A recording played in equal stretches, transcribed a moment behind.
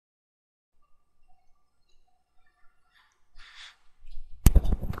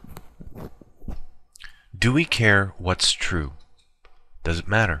Do we care what's true? Does it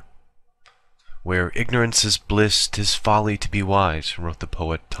matter? Where ignorance is bliss, 'tis folly to be wise, wrote the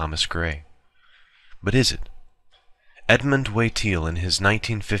poet Thomas Gray. But is it? Edmund Waiteel, in his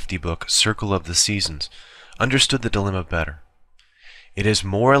 1950 book Circle of the Seasons, understood the dilemma better. It is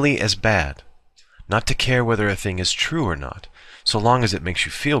morally as bad not to care whether a thing is true or not, so long as it makes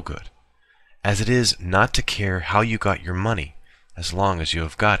you feel good, as it is not to care how you got your money, as long as you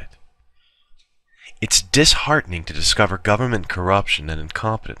have got it. It's disheartening to discover government corruption and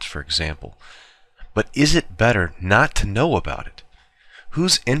incompetence, for example, but is it better not to know about it?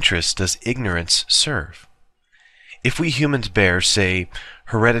 Whose interests does ignorance serve? If we humans bear, say,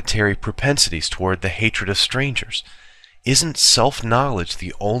 hereditary propensities toward the hatred of strangers, isn't self-knowledge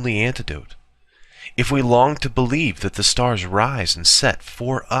the only antidote? If we long to believe that the stars rise and set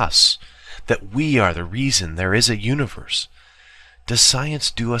for us, that we are the reason there is a universe, does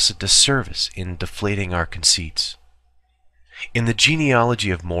science do us a disservice in deflating our conceits? In the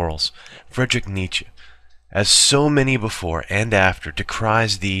Genealogy of Morals, Friedrich Nietzsche, as so many before and after,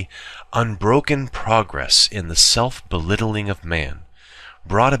 decries the unbroken progress in the self-belittling of man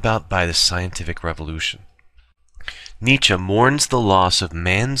brought about by the scientific revolution. Nietzsche mourns the loss of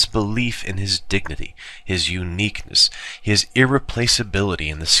man's belief in his dignity, his uniqueness, his irreplaceability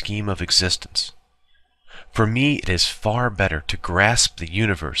in the scheme of existence. For me, it is far better to grasp the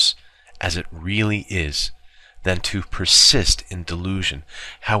universe as it really is than to persist in delusion,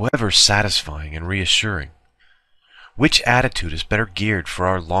 however satisfying and reassuring. Which attitude is better geared for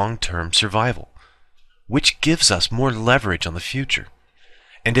our long-term survival? Which gives us more leverage on the future?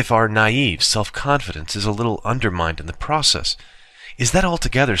 And if our naive self-confidence is a little undermined in the process, is that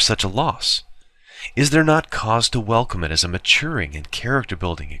altogether such a loss? Is there not cause to welcome it as a maturing and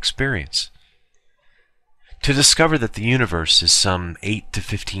character-building experience? To discover that the universe is some 8 to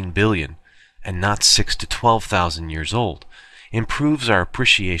 15 billion, and not 6 to 12,000 years old, improves our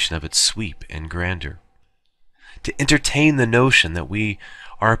appreciation of its sweep and grandeur. To entertain the notion that we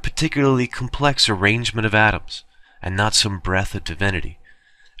are a particularly complex arrangement of atoms, and not some breath of divinity,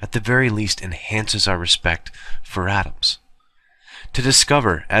 at the very least enhances our respect for atoms. To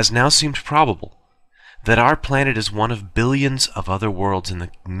discover, as now seems probable, that our planet is one of billions of other worlds in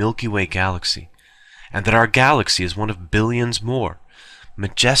the Milky Way galaxy, and that our galaxy is one of billions more,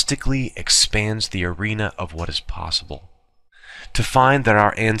 majestically expands the arena of what is possible. To find that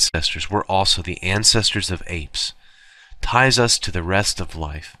our ancestors were also the ancestors of apes ties us to the rest of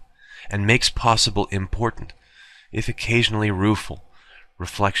life, and makes possible important, if occasionally rueful,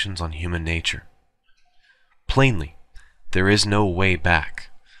 reflections on human nature. Plainly, there is no way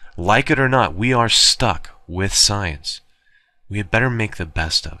back. Like it or not, we are stuck with science. We had better make the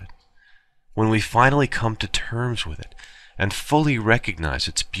best of it. When we finally come to terms with it and fully recognize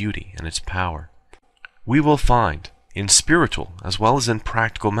its beauty and its power, we will find, in spiritual as well as in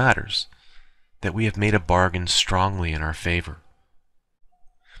practical matters, that we have made a bargain strongly in our favor.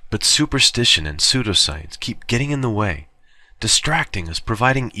 But superstition and pseudoscience keep getting in the way, distracting us,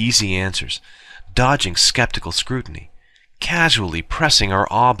 providing easy answers, dodging skeptical scrutiny, casually pressing our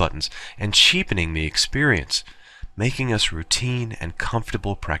awe buttons, and cheapening the experience, making us routine and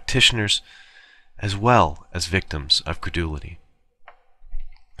comfortable practitioners as well as victims of credulity.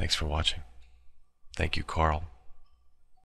 Thanks for watching. Thank you, Carl.